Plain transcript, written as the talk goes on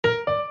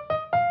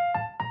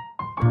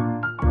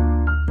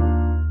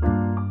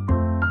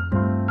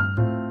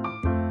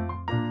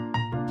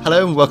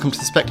Hello and welcome to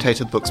the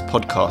Spectator Books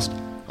podcast.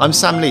 I'm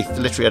Sam Leith,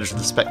 the literary editor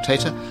of The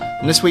Spectator,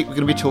 and this week we're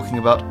going to be talking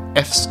about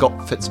F.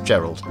 Scott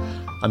Fitzgerald.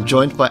 I'm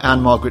joined by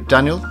Margaret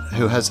Daniel,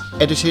 who has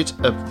edited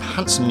a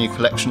handsome new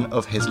collection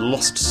of his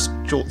lost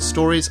short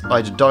stories,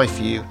 I'd Die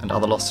For You and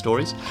Other Lost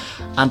Stories,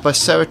 and by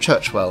Sarah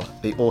Churchwell,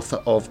 the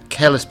author of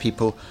Careless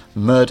People,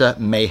 Murder,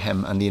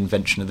 Mayhem and the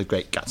Invention of the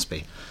Great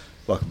Gatsby.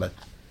 Welcome both.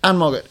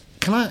 Margaret,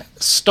 can I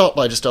start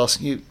by just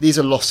asking you, these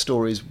are lost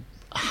stories.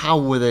 How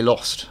were they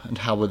lost and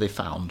how were they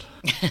found?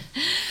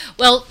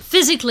 Well,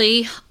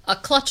 physically, a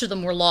clutch of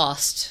them were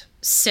lost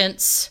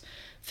since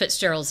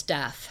Fitzgerald's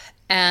death.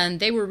 And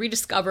they were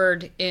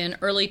rediscovered in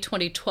early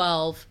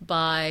 2012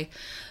 by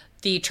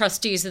the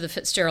trustees of the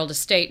Fitzgerald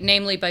estate,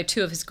 namely by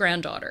two of his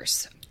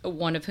granddaughters,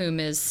 one of whom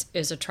is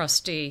a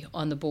trustee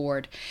on the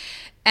board.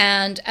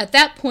 And at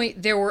that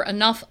point, there were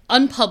enough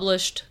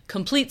unpublished,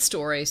 complete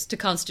stories to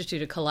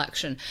constitute a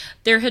collection.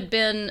 There had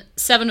been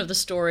 7 of the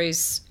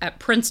stories at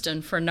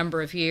Princeton for a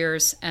number of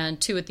years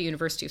and 2 at the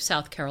University of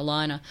South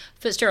Carolina.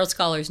 Fitzgerald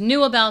scholars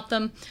knew about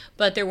them,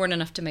 but there weren't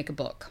enough to make a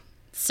book.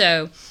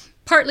 So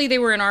partly they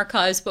were in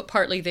archives, but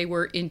partly they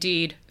were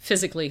indeed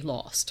physically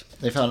lost.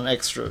 They found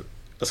a sort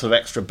of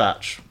extra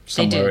batch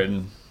somewhere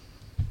in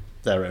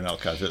their own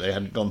archives that they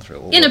hadn't gone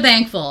through? In a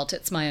bank vault,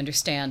 it's my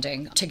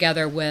understanding,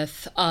 together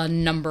with a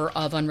number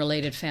of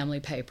unrelated family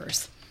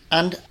papers.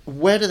 And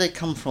where do they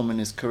come from in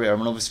his career? I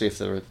mean, obviously,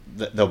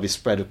 they'll be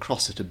spread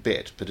across it a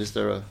bit, but is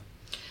there a...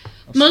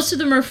 Most of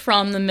them are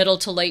from the middle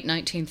to late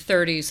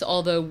 1930s,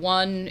 although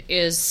one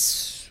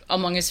is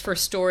among his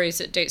first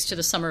stories. It dates to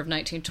the summer of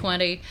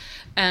 1920,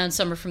 and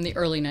some are from the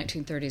early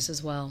 1930s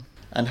as well.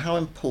 And how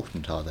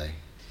important are they?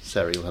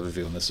 Sarah, you'll have a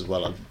view on this as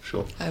well, I'm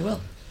sure. I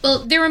will.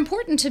 Well, they're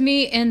important to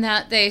me in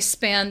that they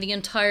span the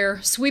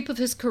entire sweep of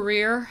his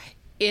career,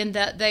 in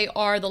that they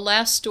are the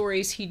last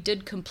stories he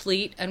did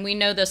complete, and we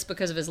know this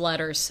because of his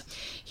letters.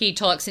 He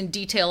talks in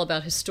detail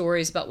about his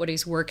stories, about what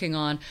he's working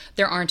on.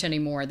 There aren't any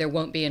more. There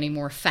won't be any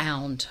more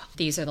found.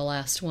 These are the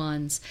last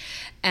ones.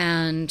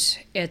 And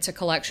it's a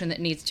collection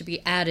that needs to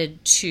be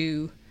added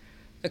to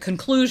the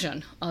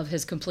conclusion of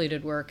his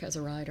completed work as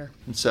a writer.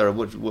 And Sarah,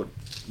 what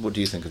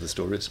do you think of the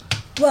stories?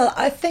 Well,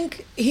 I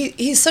think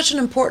he's such an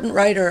important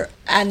writer,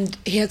 and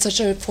he had such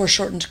a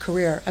foreshortened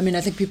career. I mean,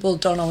 I think people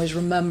don't always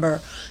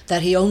remember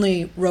that he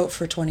only wrote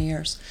for 20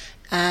 years,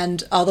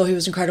 and although he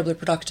was incredibly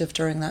productive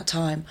during that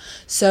time.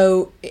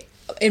 So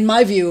in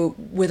my view,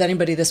 with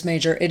anybody this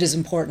major, it is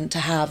important to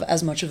have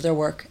as much of their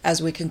work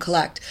as we can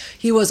collect.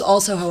 He was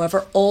also,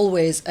 however,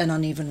 always an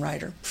uneven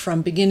writer,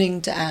 from beginning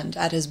to end.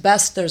 At his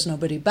best, there's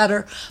nobody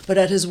better, but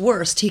at his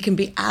worst, he can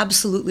be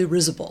absolutely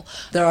risible.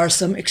 There are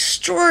some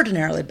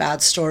extraordinarily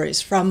bad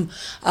stories from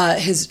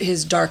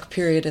his dark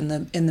period in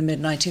the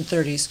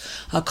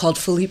mid-1930s called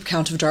Philippe,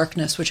 Count of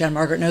Darkness, which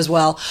Margaret knows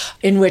well,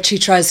 in which he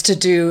tries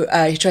to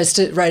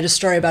write a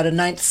story about a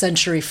 9th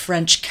century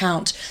French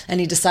count, and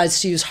he decides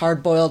to use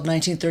hard-boiled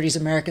 1930s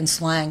American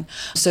slang.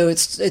 So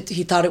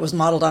he thought it was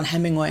modeled on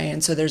Hemingway,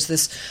 and so there's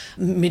this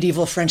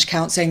medieval French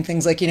count saying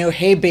things like,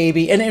 hey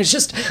baby, and it was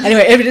just,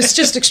 anyway, it's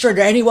just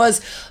extraordinary.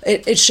 And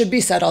it should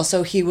be said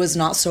also, he was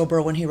not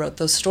sober when he wrote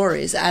those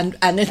stories, and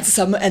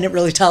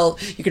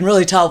you can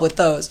really tell with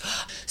those.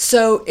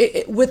 So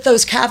with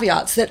those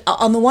caveats, that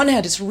on the one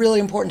hand, it's really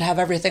important to have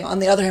everything. On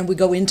the other hand, we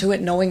go into it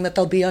knowing that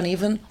they'll be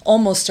uneven,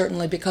 almost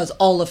certainly because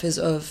all of his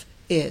oeuvre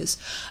is.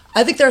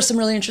 I think there are some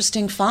really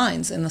interesting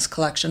finds in this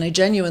collection. I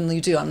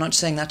genuinely do. I'm not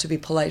saying that to be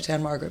polite to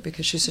Margaret,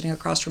 because she's sitting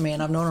across from me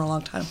and I've known her a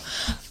long time.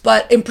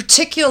 But in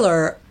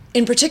particular,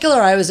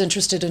 I was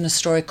interested in a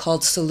story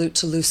called Salute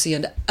to Lucy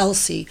and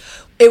Elsie.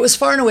 It was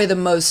far and away the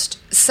most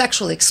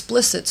sexually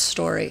explicit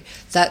story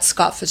that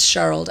Scott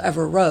Fitzgerald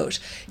ever wrote.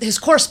 His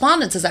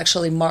correspondence is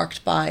actually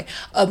marked by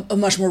a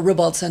much more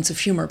ribald sense of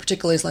humor,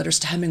 particularly his letters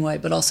to Hemingway,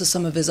 but also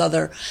some of his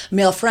other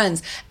male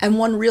friends. And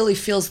one really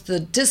feels the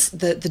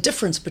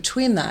difference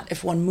between that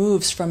if one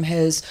moves from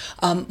his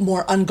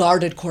more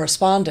unguarded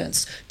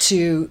correspondence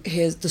to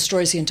the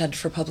stories he intended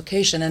for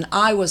publication. And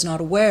I was not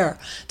aware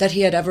that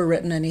he had ever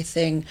written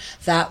anything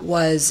that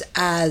was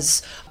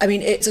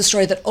it's a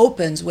story that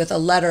opens with a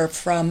letter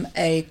from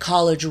a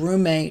college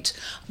roommate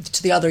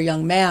to the other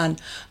young man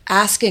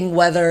asking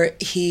whether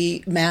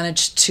he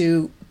managed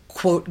to,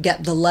 quote,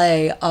 get the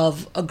lay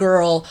of a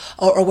girl,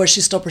 or was she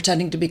still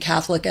pretending to be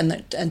Catholic,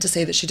 and to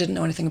say that she didn't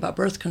know anything about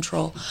birth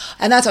control.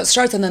 And that's how it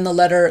starts, and then the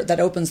letter that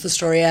opens the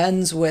story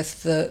ends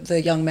with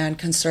the young man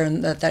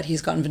concerned that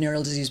he's gotten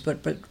venereal disease,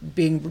 but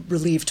being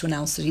relieved to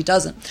announce that he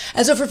doesn't.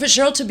 And so for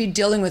Fitzgerald to be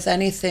dealing with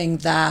anything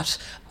that,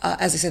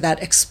 as I say,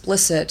 that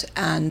explicit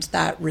and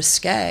that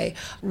risque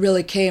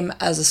really came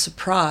as a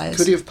surprise.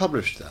 Could he have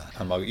published that?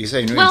 You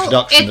say in your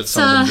introduction that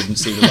some of them didn't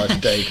see the light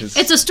of day.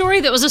 It's a story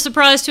that was a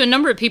surprise to a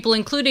number of people,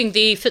 including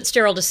the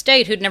Fitzgerald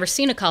estate, who'd never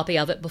seen a copy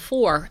of it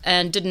before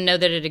and didn't know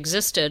that it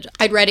existed.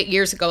 I'd read it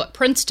years ago at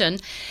Princeton,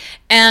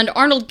 and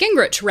Arnold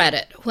Gingrich read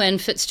it when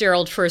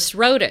Fitzgerald first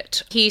wrote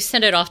it. He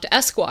sent it off to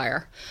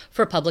Esquire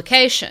for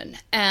publication,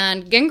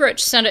 and Gingrich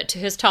sent it to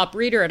his top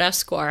reader at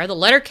Esquire. The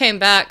letter came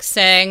back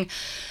saying,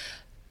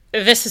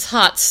 this is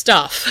hot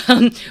stuff.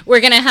 We're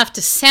going to have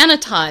to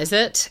sanitize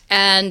it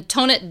and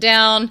tone it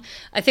down.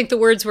 I think the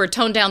words were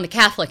tone down the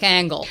Catholic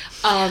angle.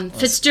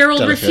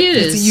 Fitzgerald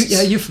refused.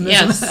 Euphemism.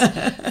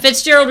 Yes.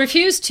 Fitzgerald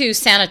refused to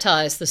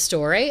sanitize the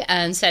story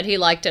and said he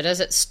liked it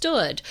as it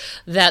stood.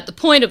 That the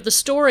point of the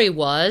story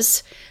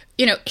was,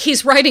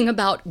 he's writing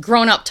about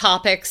grown-up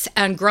topics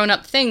and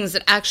grown-up things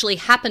that actually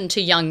happen to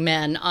young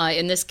men,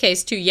 in this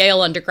case, 2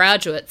 Yale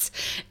undergraduates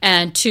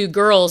and 2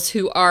 girls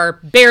who are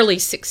barely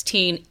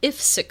 16, if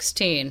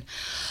 16.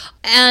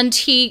 And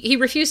he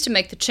refused to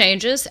make the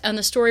changes, and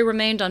the story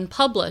remained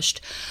unpublished.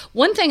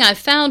 One thing I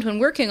found when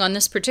working on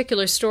this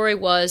particular story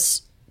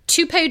was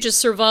 2 pages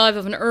survive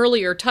of an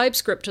earlier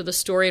typescript of the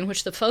story in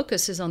which the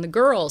focus is on the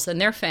girls and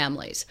their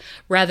families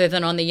rather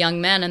than on the young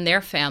men and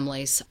their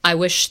families. I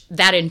wish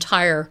that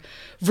entire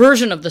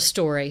version of the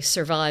story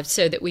survived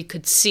so that we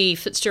could see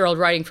Fitzgerald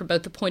writing from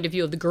both the point of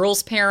view of the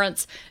girls'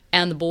 parents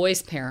and the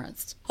boys'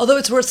 parents. Although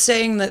it's worth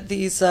saying that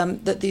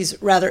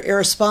these rather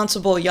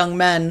irresponsible young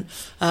men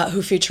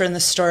who feature in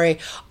this story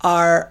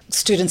are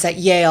students at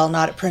Yale,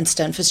 not at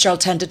Princeton. Fitzgerald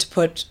tended to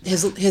put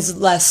his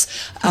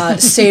less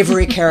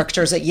savory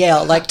characters at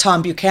Yale, like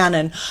Tom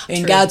Buchanan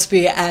in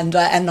Gatsby, and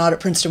not at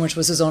Princeton, which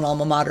was his own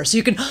alma mater. So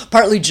you can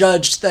partly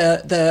judge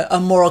the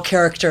moral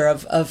character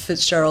of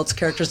Fitzgerald's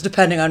characters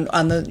depending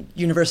on the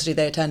university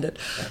they attended.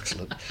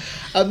 Excellent.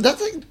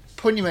 That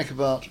point you make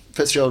about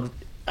Fitzgerald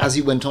as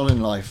he went on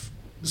in life,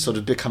 sort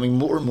of becoming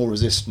more and more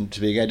resistant to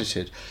being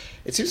edited,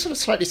 it seems sort of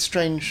slightly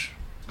strange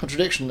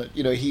contradiction that,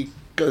 he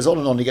goes on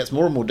and on, he gets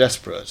more and more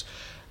desperate,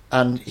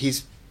 and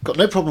he's got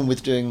no problem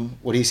with doing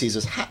what he sees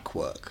as hack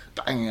work,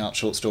 banging out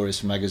short stories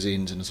from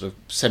magazines in a sort of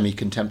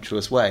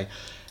semi-contemptuous way,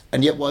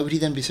 and yet why would he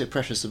then be so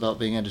precious about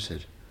being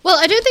edited? Well,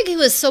 I don't think he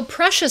was so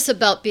precious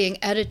about being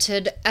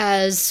edited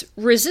as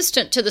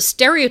resistant to the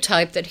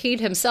stereotype that he'd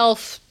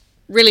himself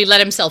really let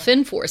himself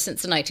in for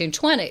since the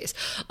 1920s,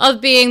 of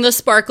being the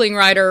sparkling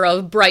writer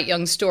of bright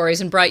young stories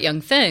and bright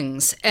young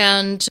things.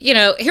 And,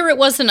 here it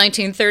was the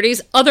 1930s.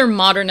 Other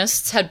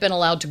modernists had been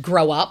allowed to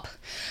grow up.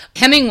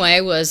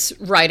 Hemingway was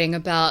writing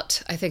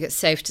about, I think it's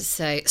safe to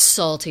say,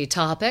 salty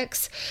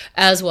topics,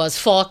 as was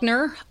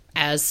Faulkner,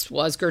 as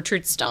was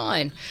Gertrude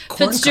Stein.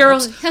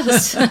 Fitzgerald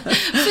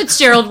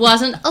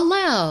wasn't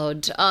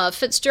allowed.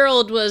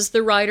 Fitzgerald was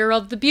the writer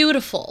of the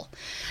beautiful.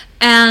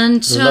 And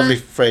there's a lovely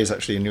phrase,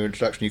 actually, in your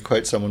introduction. You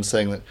quote someone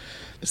saying that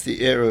it's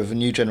the era of a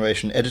new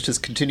generation. Editors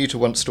continue to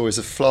want stories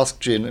of flask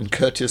gin and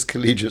courteous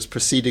collegiates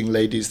preceding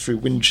ladies through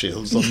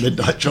windshields on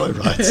midnight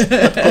joyrides.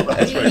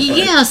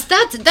 Yes,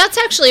 that's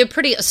actually a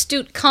pretty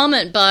astute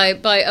comment by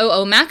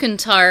O.O.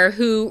 McIntyre,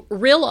 who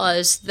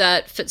realized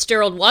that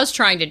Fitzgerald was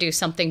trying to do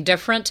something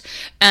different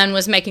and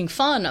was making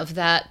fun of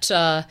that,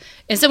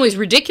 in some ways,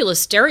 ridiculous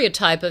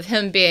stereotype of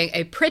him being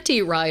a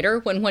pretty writer,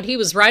 when what he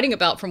was writing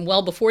about from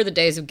well before the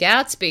days of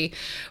Gatsby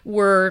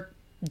were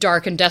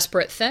dark and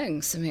desperate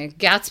things. I mean,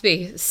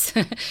 Gatsby,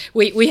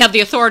 we have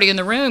the authority in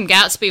the room.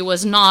 Gatsby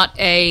was not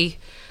a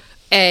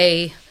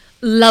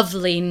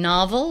lovely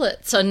novel.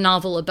 It's a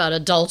novel about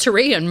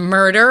adultery and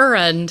murder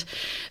and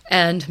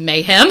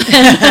mayhem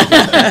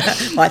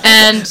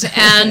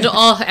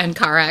and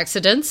car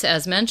accidents,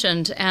 as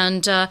mentioned,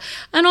 and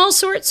all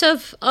sorts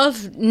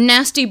of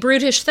nasty,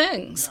 brutish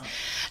things.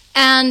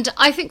 And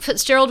I think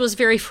Fitzgerald was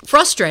very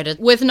frustrated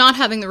with not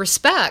having the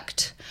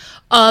respect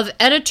of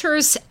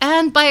editors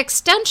and, by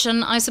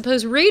extension, I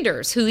suppose,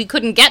 readers who he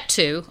couldn't get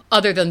to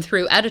other than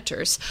through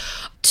editors,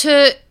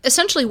 to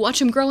essentially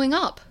watch him growing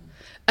up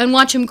and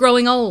watch him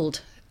growing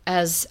old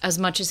as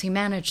much as he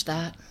managed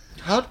that.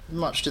 How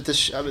much did the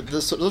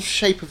sort of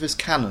shape of his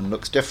canon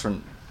looks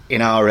different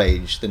in our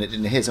age than it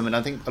did in his? I mean,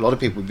 I think a lot of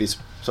people would be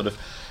sort of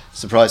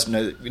surprised to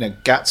know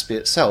that, Gatsby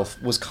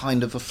itself was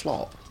kind of a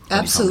flop.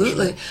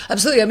 Absolutely.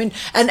 I mean,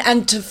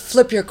 and to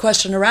flip your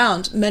question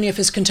around, many of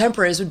his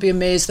contemporaries would be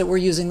amazed that we're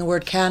using the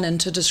word canon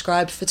to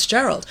describe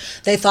Fitzgerald.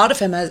 They thought of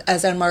him,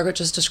 as Anne Margaret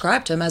just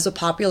described him, as a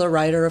popular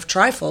writer of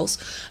trifles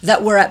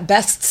that were at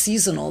best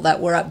seasonal, that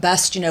were at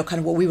best, kind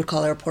of what we would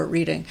call airport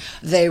reading.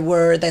 They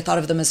thought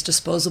of them as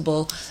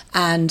disposable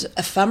and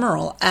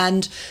ephemeral.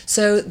 And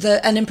so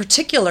and in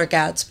particular,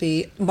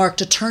 Gatsby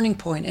marked a turning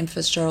point in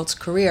Fitzgerald's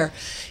career.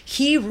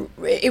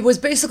 It was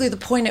basically the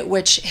point at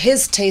which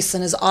his tastes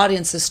and his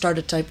audiences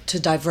started to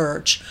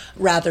diverge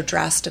rather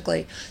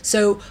drastically.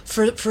 So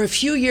for a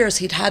few years,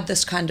 he'd had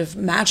this kind of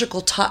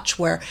magical touch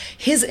where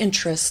his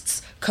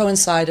interests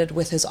coincided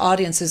with his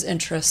audience's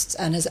interests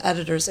and his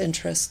editor's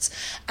interests.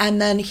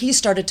 And then he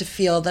started to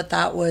feel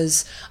that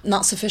was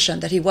not sufficient,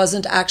 that he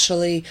wasn't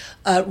actually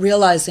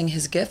realizing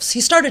his gifts.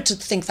 He started to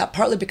think that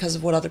partly because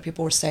of what other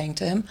people were saying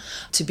to him,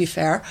 to be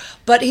fair,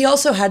 but he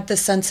also had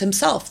this sense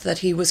himself that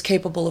he was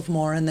capable of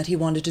more and that he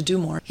wanted to do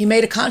more. He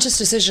made a conscious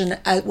decision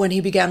when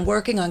he began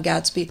working on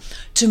Gatsby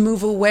to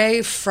move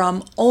away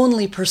from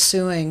only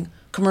pursuing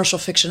commercial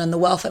fiction and the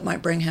wealth it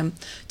might bring him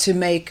to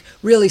make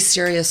really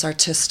serious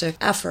artistic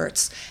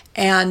efforts.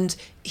 And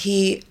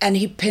he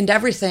pinned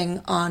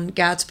everything on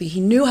Gatsby. He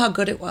knew how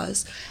good it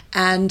was,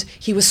 and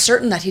he was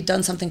certain that he'd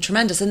done something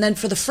tremendous. And then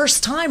for the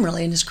first time,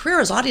 really, in his career,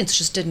 his audience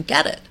just didn't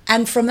get it.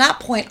 And from that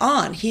point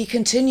on, he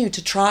continued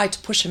to try to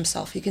push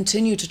himself. He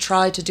continued to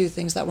try to do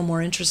things that were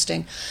more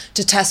interesting,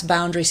 to test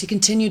boundaries. He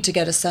continued to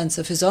get a sense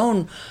of his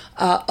own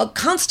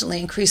constantly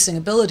increasing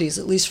abilities,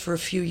 at least for a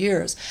few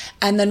years,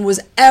 and then was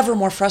ever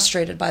more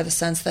frustrated by the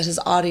sense that his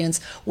audience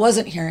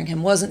wasn't hearing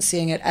him, wasn't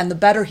seeing it, and the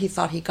better he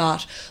thought he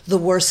got, the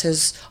worse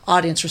his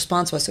audience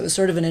response was. So it was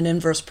sort of in an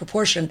inverse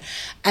proportion.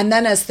 And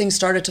then as things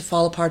started to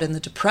fall apart in the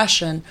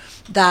Depression,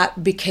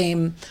 that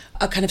became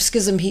a kind of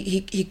schism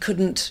he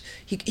couldn't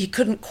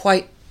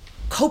quite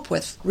cope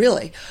with,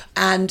 really.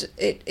 And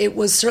it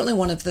was certainly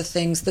one of the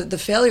things, the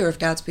failure of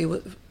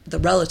Gatsby, the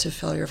relative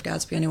failure of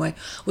Gatsby anyway,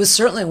 was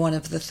certainly one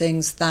of the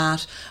things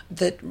that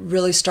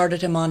really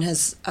started him on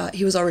his,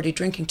 he was already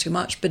drinking too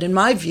much, but in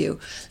my view,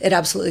 it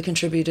absolutely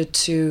contributed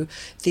to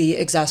the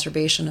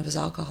exacerbation of his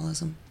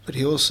alcoholism. But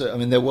he also, I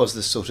mean, there was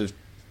this sort of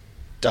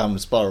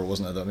downward spiral,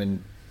 wasn't there? I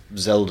mean,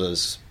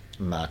 Zelda's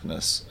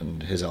madness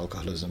and his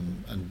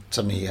alcoholism, and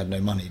suddenly he had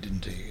no money,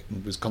 didn't he?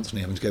 And was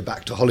constantly having to go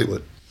back to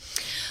Hollywood.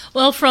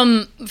 Well,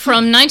 from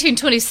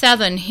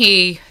 1927,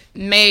 he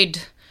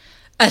made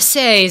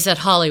essays at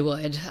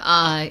Hollywood.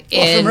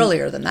 From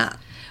earlier than that.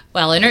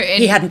 Well,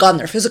 he hadn't gone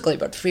there physically,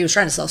 but he was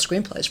trying to sell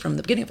screenplays from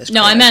the beginning of his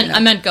career. No, I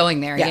meant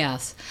going there. Yeah.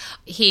 Yes,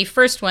 he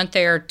first went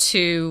there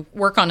to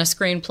work on a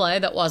screenplay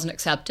that wasn't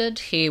accepted.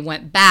 He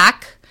went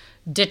back,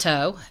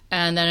 ditto,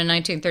 and then in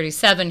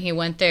 1937 he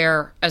went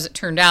there, as it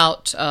turned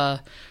out,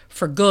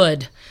 for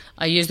good.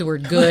 I use the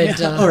word good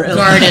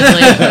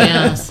guardedly.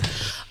 Yes,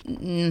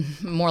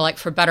 more like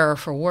for better or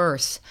for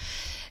worse,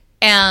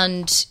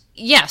 and.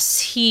 Yes,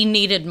 he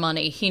needed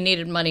money. He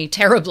needed money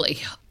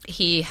terribly.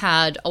 He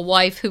had a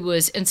wife who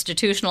was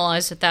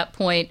institutionalized at that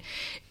point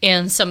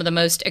in some of the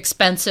most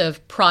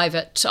expensive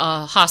private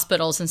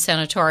hospitals and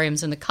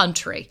sanatoriums in the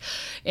country.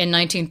 In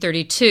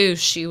 1932,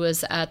 she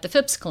was at the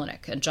Phipps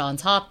Clinic at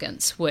Johns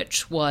Hopkins,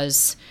 which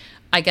was,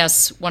 I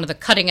guess, one of the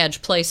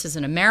cutting-edge places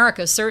in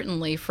America,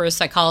 certainly for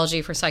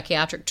psychology, for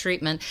psychiatric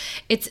treatment.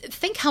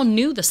 Think how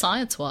new the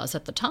science was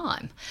at the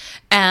time.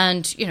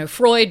 And,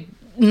 Freud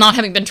not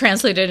having been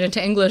translated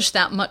into English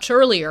that much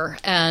earlier,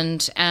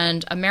 and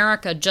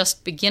America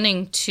just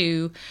beginning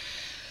to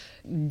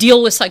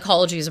deal with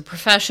psychology as a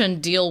profession,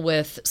 deal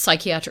with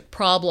psychiatric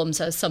problems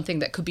as something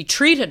that could be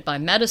treated by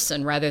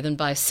medicine rather than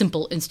by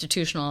simple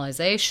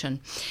institutionalization.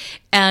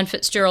 And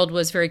Fitzgerald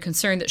was very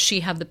concerned that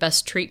she have the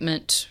best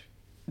treatment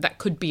that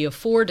could be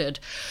afforded.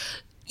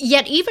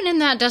 Yet even in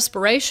that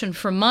desperation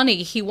for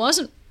money, he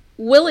wasn't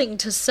willing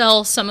to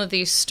sell some of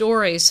these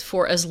stories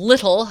for as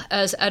little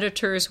as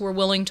editors were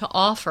willing to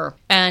offer.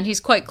 And he's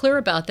quite clear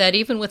about that,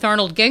 even with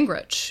Arnold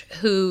Gingrich,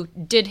 who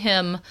did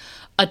him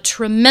a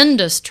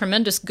tremendous,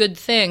 tremendous good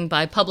thing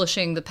by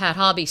publishing the Pat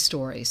Hobby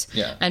stories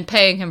and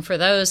paying him for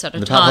those at a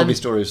time. The Pat Hobby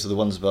stories are the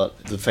ones about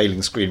the failing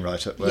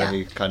screenwriter, where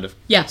he kind of...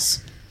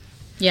 Yes.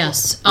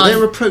 Were they a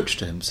reproach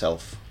to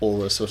himself,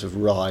 or a sort of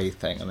wry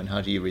thing? I mean,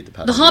 how do you read the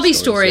Pat Hobby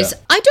stories?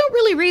 I don't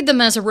really read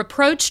them as a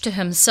reproach to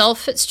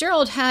himself.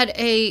 Fitzgerald had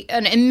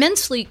an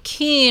immensely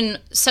keen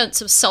sense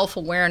of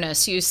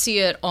self-awareness. You see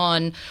it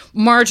on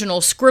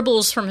marginal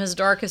scribbles from his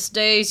darkest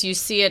days. You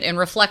see it in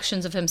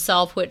reflections of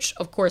himself, which,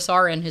 of course,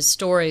 are in his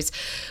stories.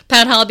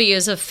 Pat Hobby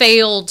is a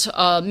failed,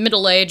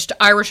 middle-aged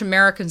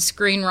Irish-American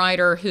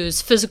screenwriter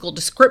whose physical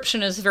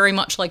description is very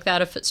much like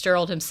that of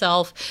Fitzgerald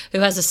himself, who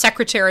has a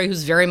secretary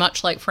who's very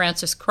much like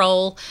Frances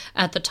Kroll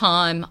at the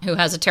time, who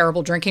has a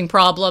terrible drinking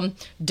problem,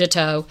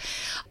 ditto.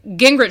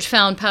 Gingrich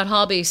found Pat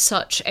Hobby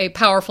such a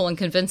powerful and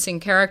convincing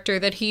character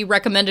that he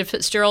recommended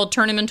Fitzgerald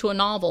turn him into a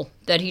novel,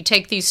 that he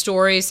take these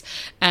stories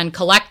and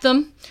collect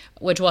them,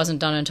 which wasn't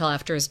done until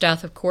after his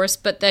death, of course,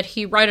 but that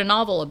he write a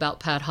novel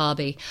about Pat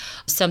Hobby,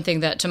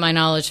 something that, to my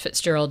knowledge,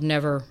 Fitzgerald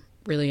never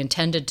really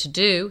intended to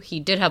do. He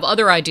did have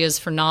other ideas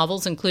for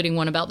novels, including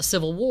one about the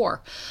Civil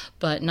War,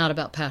 but not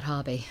about Pat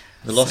Hobby.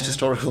 The lost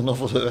historical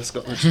novel of F.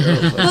 Scott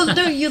Fitzgerald. Well,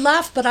 no, you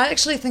laugh, but I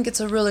actually think it's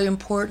a really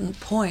important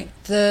point.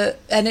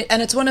 And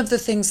it's one of the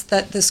things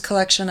that this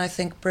collection, I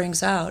think,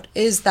 brings out,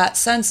 is that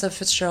sense of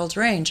Fitzgerald's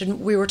range.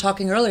 And we were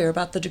talking earlier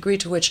about the degree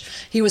to which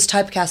he was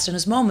typecast in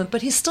his moment,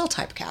 but he's still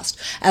typecast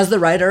as the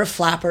writer of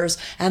Flappers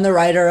and the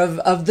writer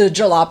of the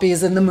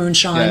Jalopies and the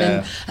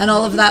Moonshine and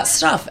all of that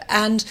stuff.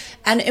 And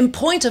in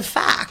point of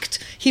fact,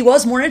 he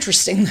was more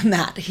interesting than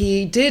that.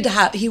 He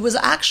had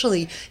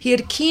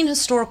a keen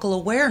historical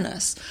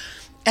awareness,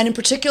 and in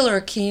particular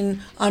a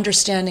keen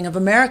understanding of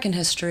American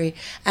history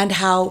and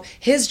how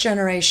his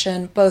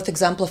generation both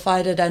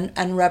exemplified it and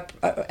at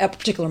a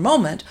particular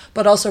moment,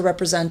 but also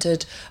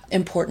represented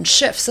important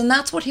shifts. And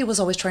that's what he was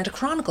always trying to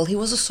chronicle. He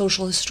was a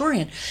social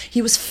historian.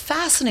 He was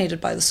fascinated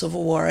by the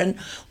Civil War. And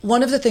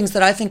one of the things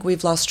that I think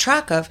we've lost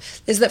track of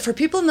is that for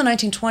people in the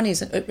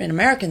 1920s, and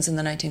Americans in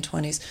the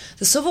 1920s,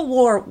 the Civil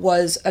War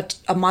was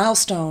a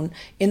milestone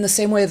in the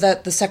same way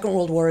that the Second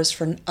World War is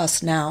for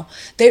us now.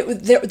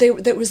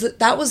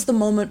 That was the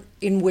moment moment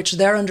in which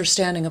their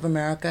understanding of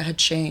America had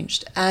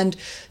changed. And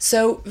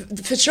so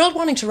Fitzgerald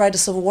wanting to write a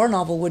Civil War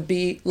novel would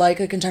be like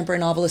a contemporary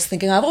novelist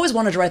thinking, I've always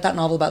wanted to write that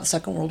novel about the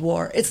Second World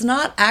War. It's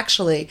not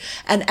actually,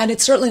 and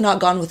it's certainly not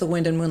Gone with the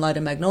Wind and Moonlight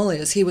and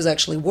Magnolias. He was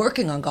actually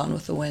working on Gone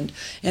with the Wind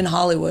in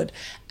Hollywood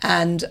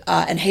and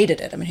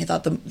hated it. I mean, he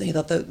thought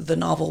the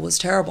novel was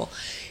terrible.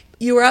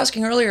 You were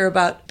asking earlier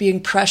about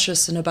being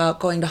precious and about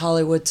going to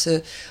Hollywood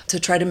to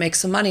try to make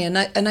some money, and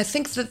I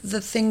think that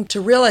the thing to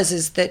realize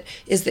is that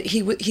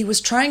he was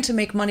trying to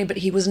make money, but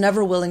he was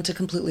never willing to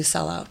completely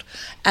sell out,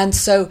 and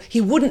so he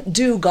wouldn't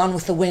do Gone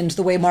with the Wind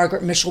the way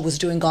Margaret Mitchell was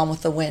doing Gone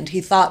with the Wind.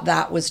 He thought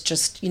that was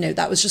just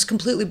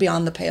completely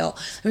beyond the pale.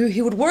 I mean,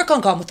 he would work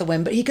on Gone with the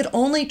Wind, but he could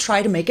only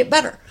try to make it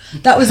better.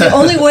 That was the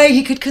only way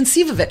he could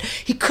conceive of it.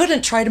 He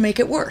couldn't try to make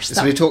it worse.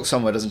 So he talks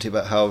somewhere, doesn't he,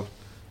 about how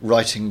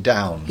writing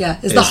down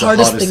is the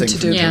hardest thing to do.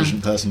 For an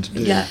intelligent person to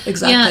do. Yeah,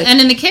 exactly. Yeah, and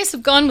in the case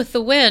of Gone with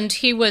the Wind,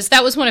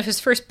 that was one of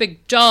his first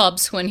big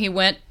jobs when he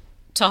went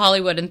to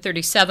Hollywood in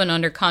 1937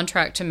 under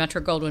contract to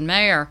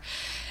Metro-Goldwyn-Mayer.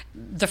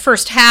 The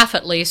first half,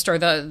 at least, or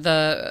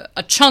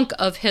a chunk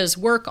of his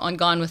work on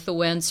Gone with the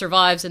Wind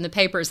survives in the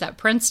papers at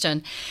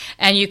Princeton,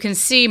 and you can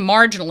see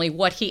marginally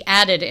what he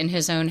added in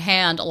his own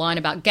hand, a line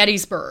about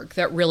Gettysburg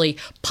that really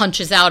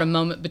punches out a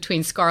moment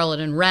between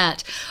Scarlett and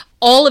Rhett.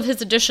 All of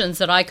his additions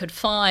that I could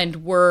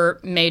find were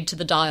made to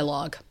the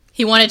dialogue.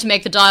 He wanted to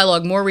make the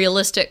dialogue more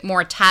realistic,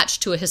 more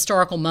attached to a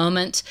historical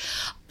moment,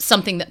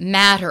 something that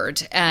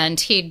mattered. And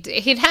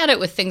he'd had it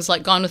with things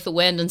like Gone with the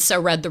Wind and So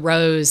Red the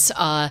Rose.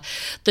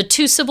 The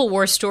two Civil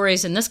War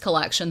stories in this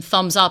collection,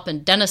 Thumbs Up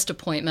and Dentist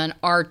Appointment,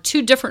 are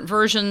two different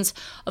versions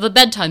of a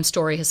bedtime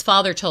story his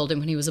father told him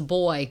when he was a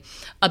boy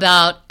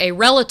about a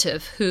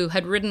relative who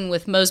had ridden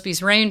with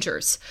Mosby's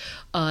Rangers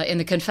in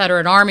the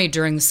Confederate Army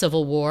during the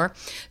Civil War,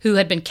 who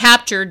had been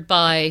captured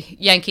by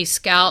Yankee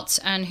scouts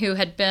and who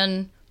had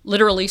been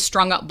literally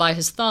strung up by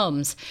his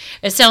thumbs.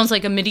 It sounds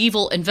like a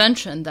medieval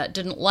invention that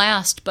didn't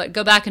last, but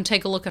go back and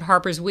take a look at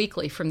Harper's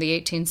Weekly from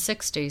the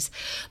 1860s.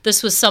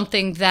 This was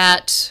something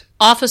that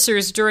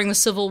officers during the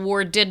Civil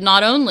War did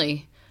not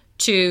only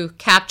to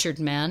captured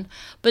men,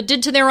 but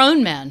did to their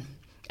own men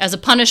as a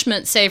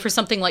punishment, say, for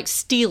something like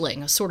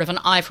stealing, a sort of an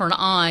eye for an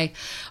eye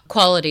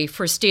quality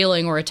for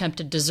stealing or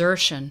attempted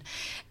desertion.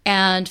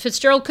 And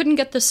Fitzgerald couldn't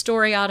get this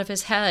story out of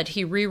his head.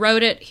 He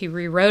rewrote it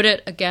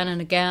again and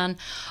again.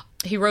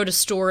 He wrote a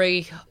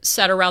story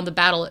set around the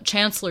battle at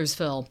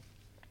Chancellorsville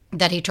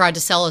that he tried to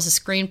sell as a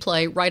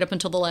screenplay right up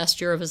until the last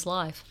year of his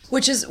life.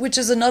 Which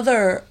is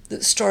another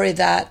story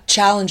that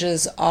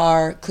challenges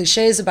our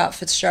cliches about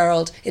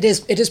Fitzgerald. It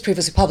is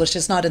previously published.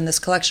 It's not in this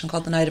collection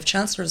called The Night of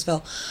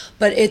Chancellorsville,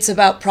 but it's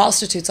about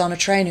prostitutes on a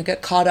train who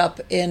get caught up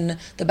in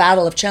the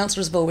Battle of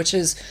Chancellorsville, which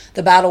is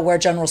the battle where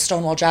General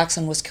Stonewall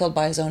Jackson was killed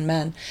by his own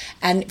men.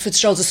 And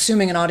Fitzgerald's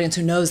assuming an audience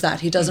who knows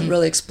that. He doesn't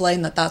really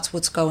explain that that's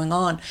what's going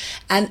on.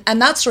 And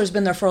that story's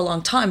been there for a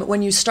long time. But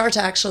when you start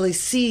to actually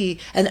see,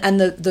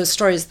 and the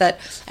stories that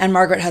Anne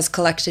Margaret has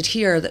collected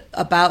here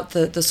about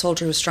the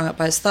soldier who was strung up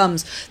by his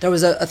thumbs, there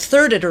was a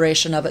third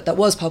iteration of it that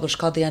was published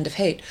called The End of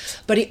Hate.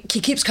 But he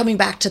keeps coming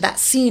back to that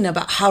scene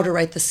about how to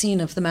write the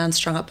scene of the man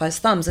strung up by his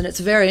thumbs. And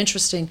it's very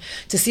interesting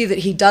to see that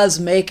he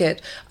does make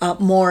it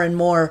more and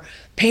more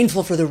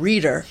painful for the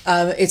reader.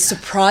 It's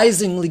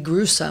surprisingly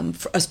gruesome,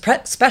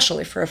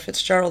 especially for a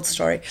Fitzgerald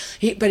story.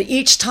 But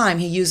each time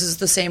he uses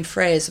the same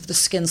phrase of the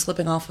skin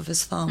slipping off of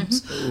his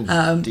thumbs.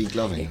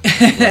 Degloving.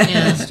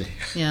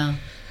 Yeah.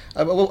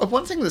 Well,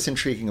 one thing that's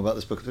intriguing about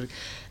this book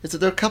is that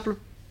there are a couple of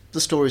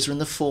the stories are in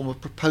the form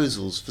of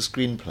proposals for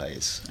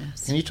screenplays.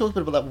 Yes. Can you talk a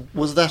bit about that?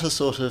 Was that a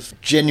sort of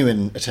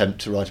genuine attempt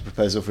to write a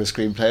proposal for a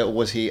screenplay, or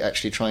was he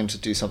actually trying to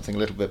do something a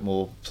little bit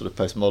more sort of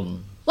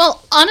postmodern?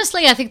 Well,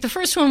 honestly, I think the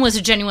first one was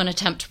a genuine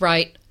attempt to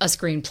write a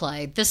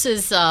screenplay. This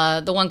is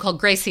the one called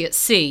Gracie at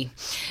Sea,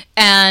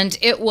 and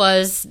it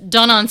was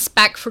done on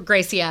spec for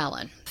Gracie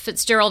Allen.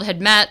 Fitzgerald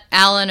had met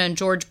Allen and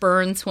George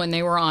Burns when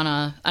they were on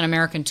an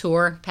American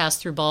tour,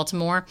 passed through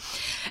Baltimore,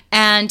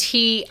 and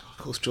he... Of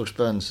course, George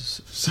Burns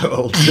is so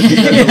old.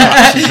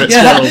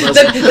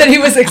 That he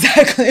was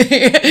exactly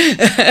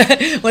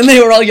when they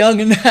were all young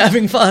and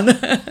having fun.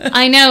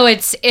 I know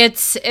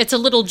it's a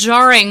little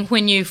jarring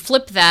when you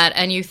flip that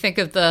and you think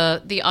of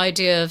the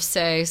idea of,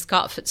 say,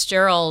 Scott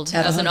Fitzgerald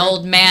as an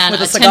old man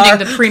attending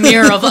the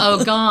premiere of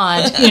Oh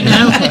God. You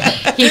know,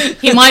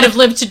 he might have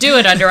lived to do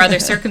it under other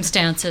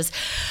circumstances,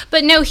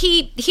 but no,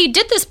 he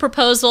did this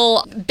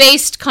proposal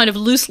based kind of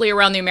loosely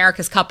around the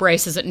America's Cup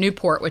races at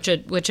Newport, which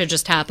had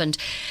just happened.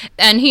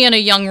 And he and a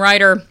young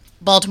writer,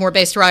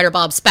 Baltimore-based writer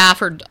Bob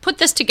Spafford, put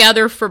this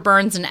together for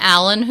Burns and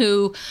Allen,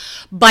 who,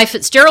 by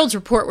Fitzgerald's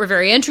report, were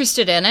very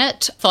interested in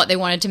it, thought they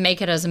wanted to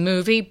make it as a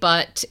movie,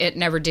 but it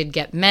never did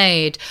get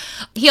made.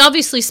 He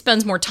obviously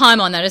spends more time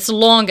on that. It's the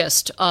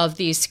longest of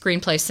these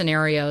screenplay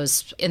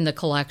scenarios in the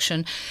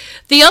collection.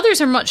 The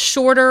others are much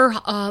shorter,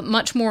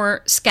 much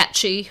more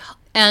sketchy,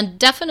 and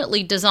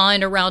definitely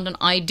designed around an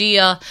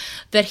idea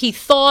that he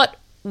thought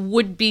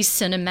would be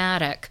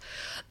cinematic.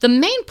 The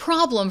main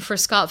problem for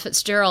Scott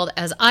Fitzgerald,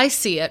 as I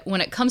see it,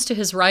 when it comes to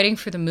his writing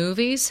for the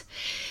movies,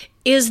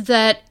 is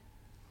that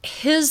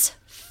his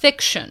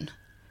fiction,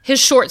 his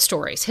short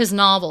stories, his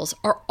novels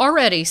are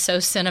already so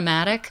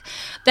cinematic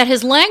that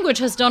his language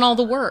has done all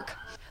the work.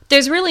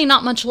 There's really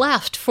not much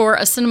left for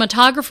a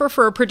cinematographer,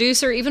 for a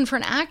producer, even for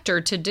an actor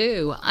to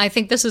do. I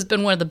think this has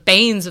been one of the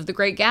banes of The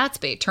Great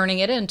Gatsby, turning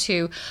it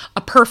into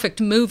a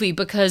perfect movie,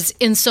 because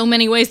in so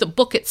many ways the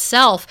book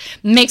itself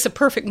makes a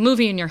perfect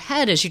movie in your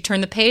head as you turn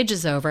the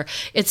pages over.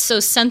 It's so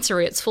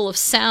sensory. It's full of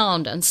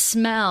sound and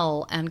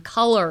smell and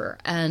color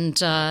and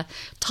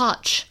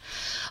touch.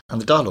 And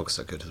the dialogue's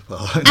so good as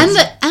well. And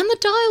the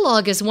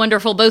dialogue is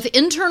wonderful, both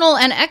internal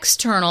and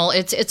external.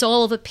 It's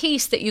all of a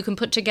piece that you can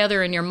put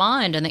together in your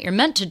mind and that you're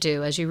meant to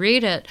do as you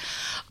read it.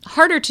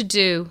 Harder to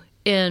do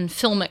in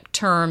filmic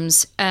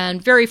terms,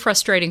 and very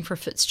frustrating for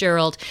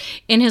Fitzgerald.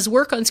 In his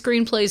work on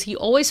screenplays, he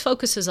always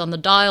focuses on the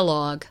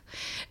dialogue.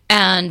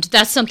 And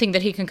that's something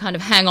that he can kind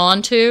of hang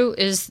on to,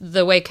 is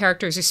the way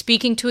characters are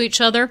speaking to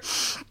each other.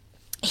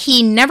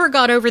 He never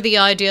got over the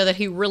idea that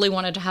he really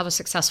wanted to have a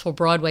successful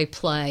Broadway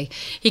play.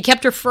 He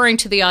kept referring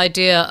to the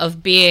idea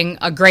of being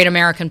a great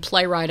American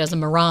playwright as a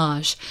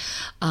mirage.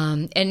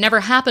 It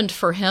never happened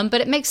for him, but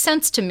it makes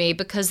sense to me,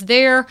 because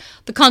there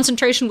the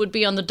concentration would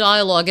be on the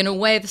dialogue. In a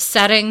way, the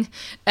setting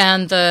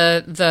and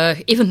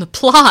the even the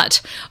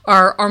plot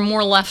are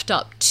more left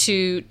up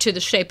to the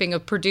shaping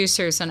of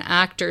producers and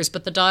actors,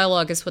 but the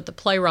dialogue is what the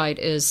playwright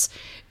is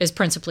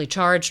principally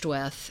charged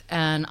with,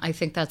 and I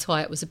think that's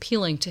why it was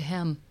appealing to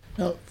him.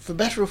 Now, for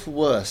better or for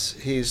worse,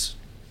 he's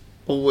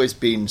always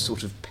been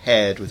sort of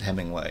paired with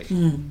Hemingway.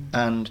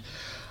 And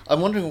I'm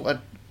wondering,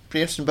 I'd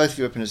be interested in both of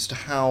your opinions as to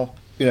how,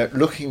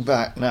 looking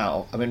back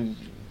now, I mean,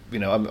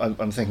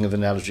 I'm thinking of the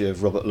analogy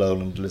of Robert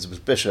Lowell and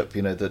Elizabeth Bishop,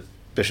 that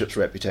Bishop's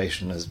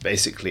reputation has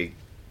basically,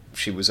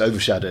 she was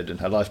overshadowed in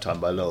her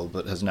lifetime by Lowell,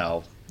 but has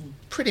now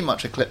pretty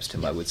much eclipsed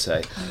him, I would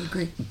say. I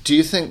agree. Do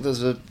you think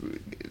there's a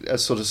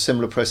sort of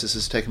similar process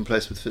has taken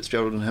place with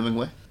Fitzgerald and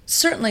Hemingway?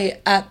 Certainly,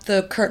 at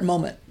the current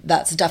moment,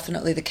 that's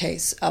definitely the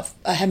case.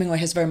 Hemingway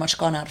has very much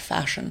gone out of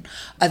fashion.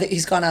 I think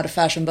he's gone out of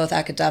fashion both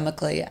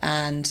academically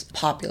and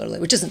popularly,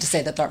 which isn't to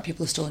say that there aren't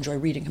people who still enjoy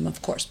reading him,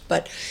 of course.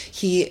 But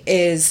he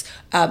is,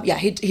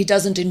 he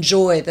doesn't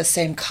enjoy the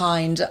same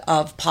kind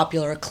of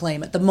popular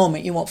acclaim at the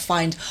moment. You won't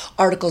find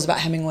articles about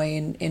Hemingway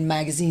in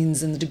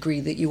magazines in the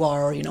degree that you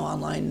are, or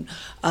online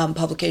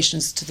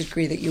publications to the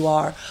degree that you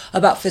are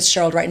about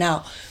Fitzgerald right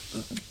now.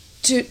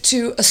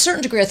 To a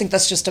certain degree, I think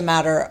that's just a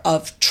matter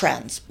of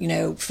trends.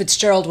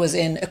 Fitzgerald was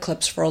in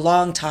eclipse for a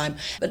long time,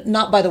 but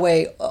not by the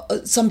way.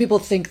 Some people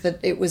think that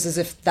it was as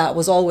if that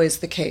was always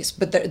the case,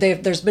 but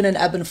there's been an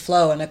ebb and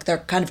flow, and they're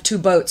kind of two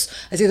boats.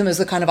 I see them as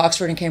the kind of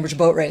Oxford and Cambridge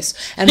boat race,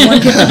 and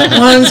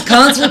one's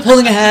constantly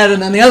pulling ahead,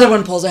 and then the other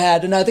one pulls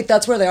ahead, and I think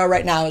that's where they are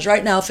right now.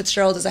 Right now,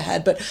 Fitzgerald is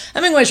ahead, but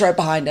Hemingway's right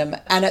behind him,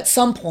 and at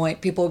some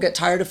point, people will get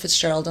tired of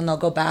Fitzgerald, and they'll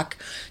go back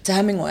to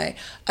Hemingway.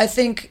 I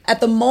think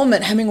at the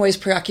moment, Hemingway's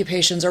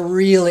preoccupations are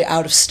really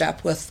out of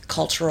step with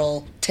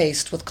cultural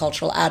taste, with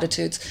cultural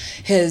attitudes.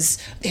 His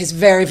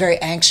very, very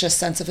anxious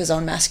sense of his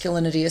own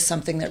masculinity is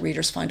something that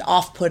readers find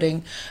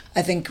off-putting.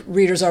 I think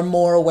readers are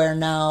more aware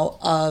now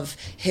of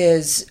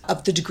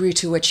the degree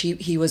to which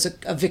he was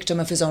a victim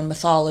of his own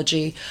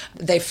mythology.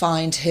 They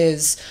find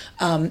his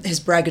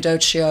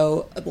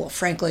braggadocio, well,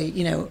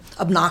 frankly,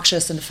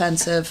 obnoxious and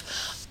offensive.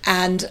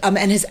 And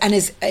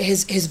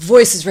his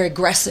voice is very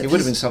aggressive. He would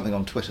have been something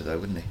on Twitter, though,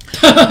 wouldn't he?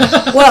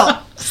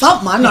 Well,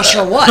 something. I'm not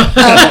sure what.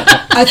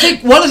 I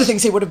think one of the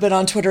things he would have been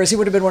on Twitter is he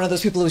would have been one of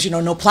those people who's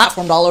no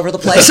platformed all over the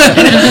place.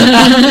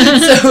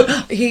 So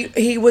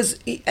he was,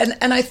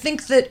 and I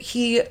think that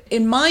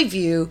in my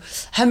view,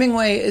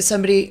 Hemingway is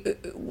somebody.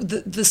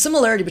 The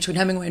similarity between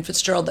Hemingway and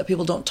Fitzgerald that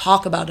people don't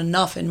talk about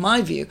enough, in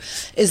my view,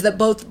 is that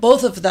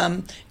both of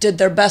them did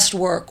their best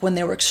work when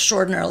they were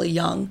extraordinarily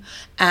young,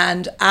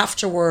 and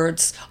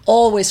afterwards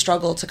always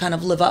struggled to kind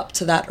of live up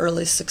to that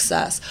early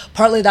success.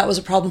 Partly that was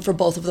a problem for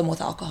both of them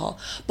with alcohol,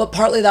 but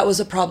partly that was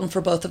a problem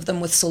for both of them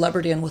with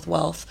celebrity and with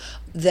wealth.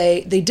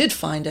 They did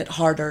find it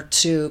harder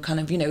to kind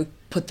of,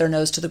 put their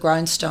nose to the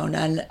grindstone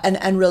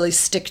and really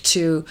stick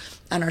to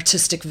an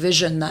artistic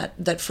vision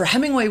that for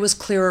Hemingway was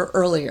clearer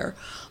earlier,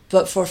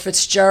 but for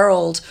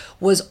Fitzgerald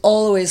was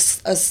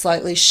always a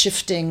slightly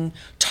shifting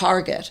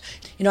target.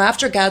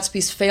 After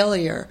Gatsby's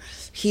failure,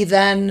 he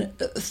then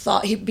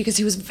thought, because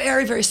he was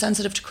very, very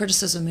sensitive to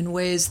criticism in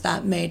ways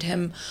that made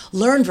him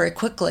learn very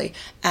quickly.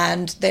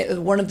 And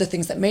one of the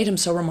things that made him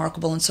so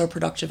remarkable and so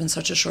productive in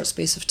such a short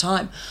space of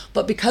time.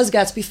 But because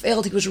Gatsby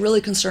failed, he was really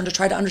concerned to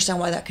try to understand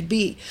why that could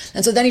be.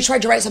 And so then he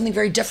tried to write something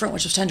very different,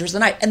 which was 10 Years of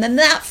the Night. And then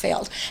that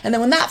failed. And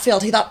then when that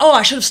failed, he thought,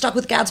 I should have stuck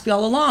with Gatsby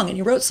all along. And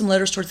he wrote some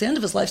letters towards the end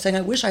of his life saying,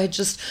 I wish I had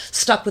just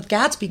stuck with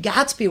Gatsby.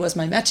 Gatsby was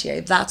my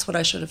métier. That's what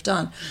I should have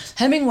done.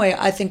 Hemingway,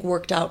 I think,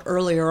 worked out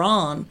earlier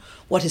on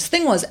what his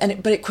thing was,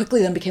 but it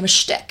quickly then became a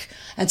shtick.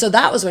 And so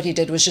that was what he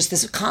did, was just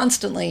this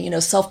constantly,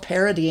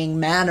 self-parodying,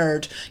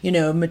 mannered,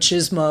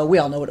 machismo. We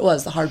all know what it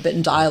was, the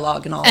hard-bitten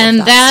dialogue and all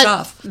of that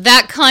stuff.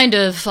 That kind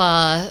of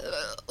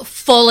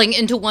falling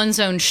into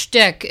one's own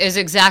shtick is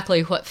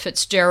exactly what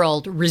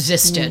Fitzgerald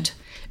resisted.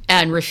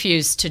 and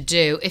refused to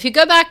do. If you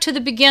go back to the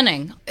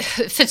beginning,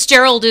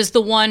 Fitzgerald is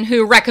the one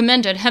who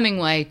recommended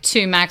Hemingway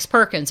to Max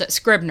Perkins at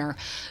Scribner,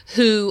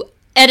 who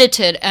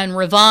edited and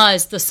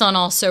revised The Sun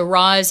Also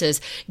Rises,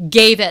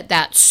 gave it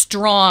that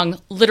strong,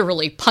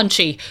 literally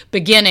punchy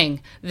beginning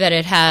that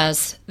it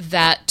has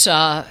that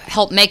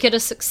helped make it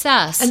a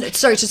success. And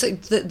sorry, to say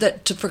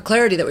for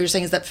clarity, that what you're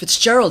saying is that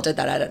Fitzgerald did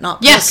that edit, not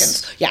Yes.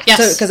 Perkins. Yeah,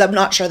 Yes. because I'm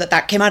not sure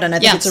that came out, and I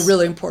think Yes. it's a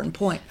really important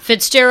point.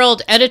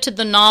 Fitzgerald edited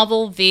the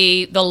novel.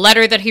 The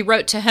letter that he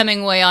wrote to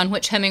Hemingway, on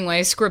which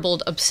Hemingway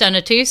scribbled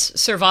obscenities,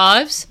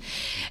 survives.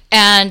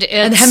 And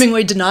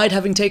Hemingway denied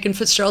having taken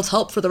Fitzgerald's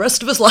help for the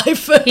rest of his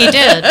life. He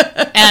did.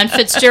 And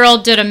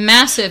Fitzgerald did a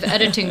massive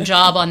editing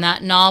job on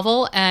that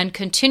novel and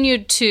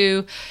continued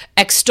to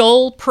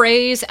extol,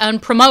 praise,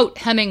 and promote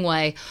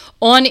Hemingway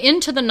on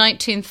into the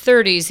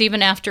 1930s,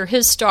 even after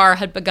his star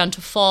had begun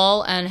to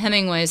fall and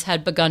Hemingway's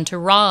had begun to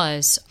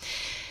rise.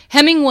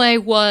 Hemingway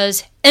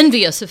was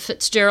envious of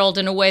Fitzgerald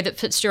in a way that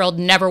Fitzgerald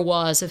never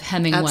was of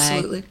Hemingway.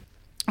 Absolutely.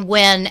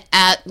 When,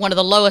 at one of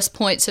the lowest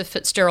points of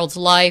Fitzgerald's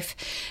life,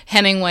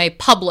 Hemingway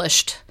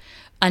published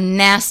a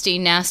nasty,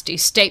 nasty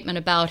statement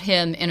about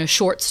him in a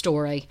short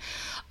story.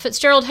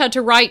 Fitzgerald had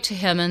to write to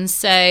him and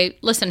say,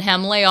 "Listen,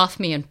 Hem, lay off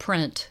me in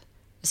print.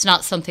 It's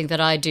not something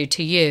that I do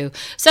to you."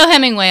 So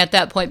Hemingway at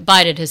that point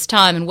bided his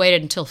time and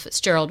waited until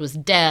Fitzgerald was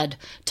dead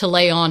to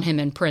lay on him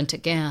in print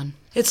again.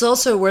 It's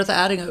also worth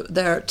adding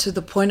there to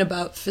the point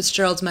about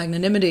Fitzgerald's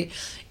magnanimity.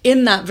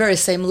 In that very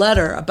same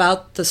letter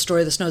about the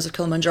story, The Snows of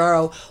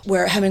Kilimanjaro,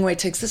 where Hemingway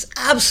takes this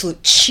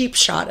absolute cheap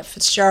shot at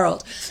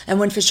Fitzgerald. And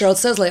when Fitzgerald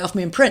says, "Lay off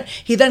me in print,"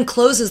 he then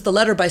closes the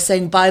letter by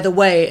saying, "By the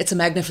way, it's a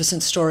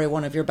magnificent story,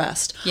 one of your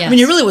best." Yes. I mean,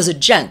 he really was a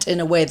gent in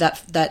a way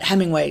that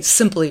Hemingway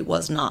simply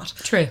was not.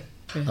 True.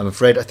 I'm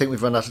afraid I think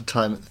we've run out of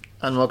time.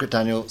 And Margaret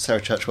Daniel, Sarah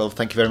Churchwell,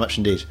 thank you very much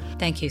indeed.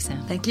 Thank you,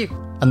 Sam. Thank you.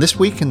 And this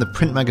week in the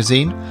print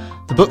magazine,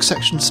 the book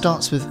section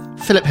starts with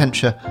Philip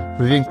Hencher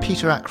reviewing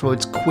Peter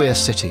Ackroyd's Queer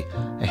City,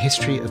 A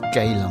History of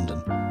Gay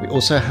London. We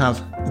also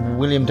have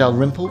William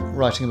Dalrymple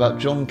writing about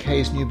John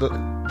Kay's new book,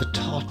 The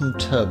Tartan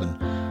Turban,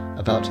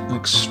 about an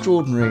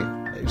extraordinary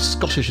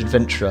Scottish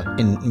adventurer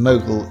in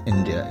Mughal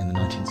India in the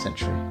 19th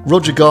century.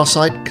 Roger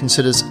Garside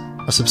considers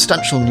a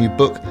substantial new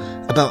book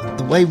about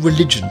the way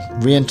religion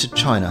re-entered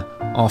China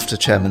after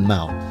Chairman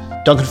Mao.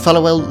 Duncan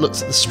Fallowell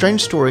looks at the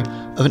strange story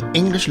of an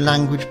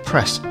English-language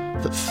press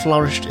that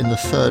flourished in the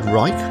Third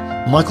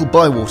Reich. Michael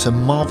Bywater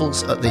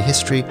marvels at the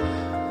history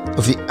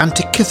of the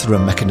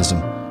Antikythera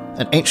mechanism,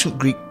 an ancient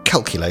Greek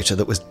calculator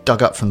that was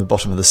dug up from the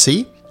bottom of the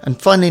sea.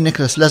 And finally,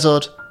 Nicholas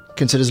Lezard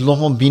considers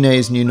Laurent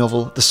Binet's new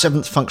novel, The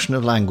Seventh Function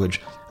of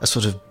Language, a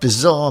sort of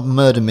bizarre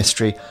murder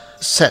mystery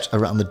set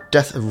around the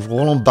death of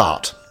Roland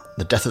Barthes,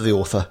 the death of the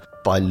author,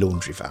 by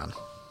laundry van.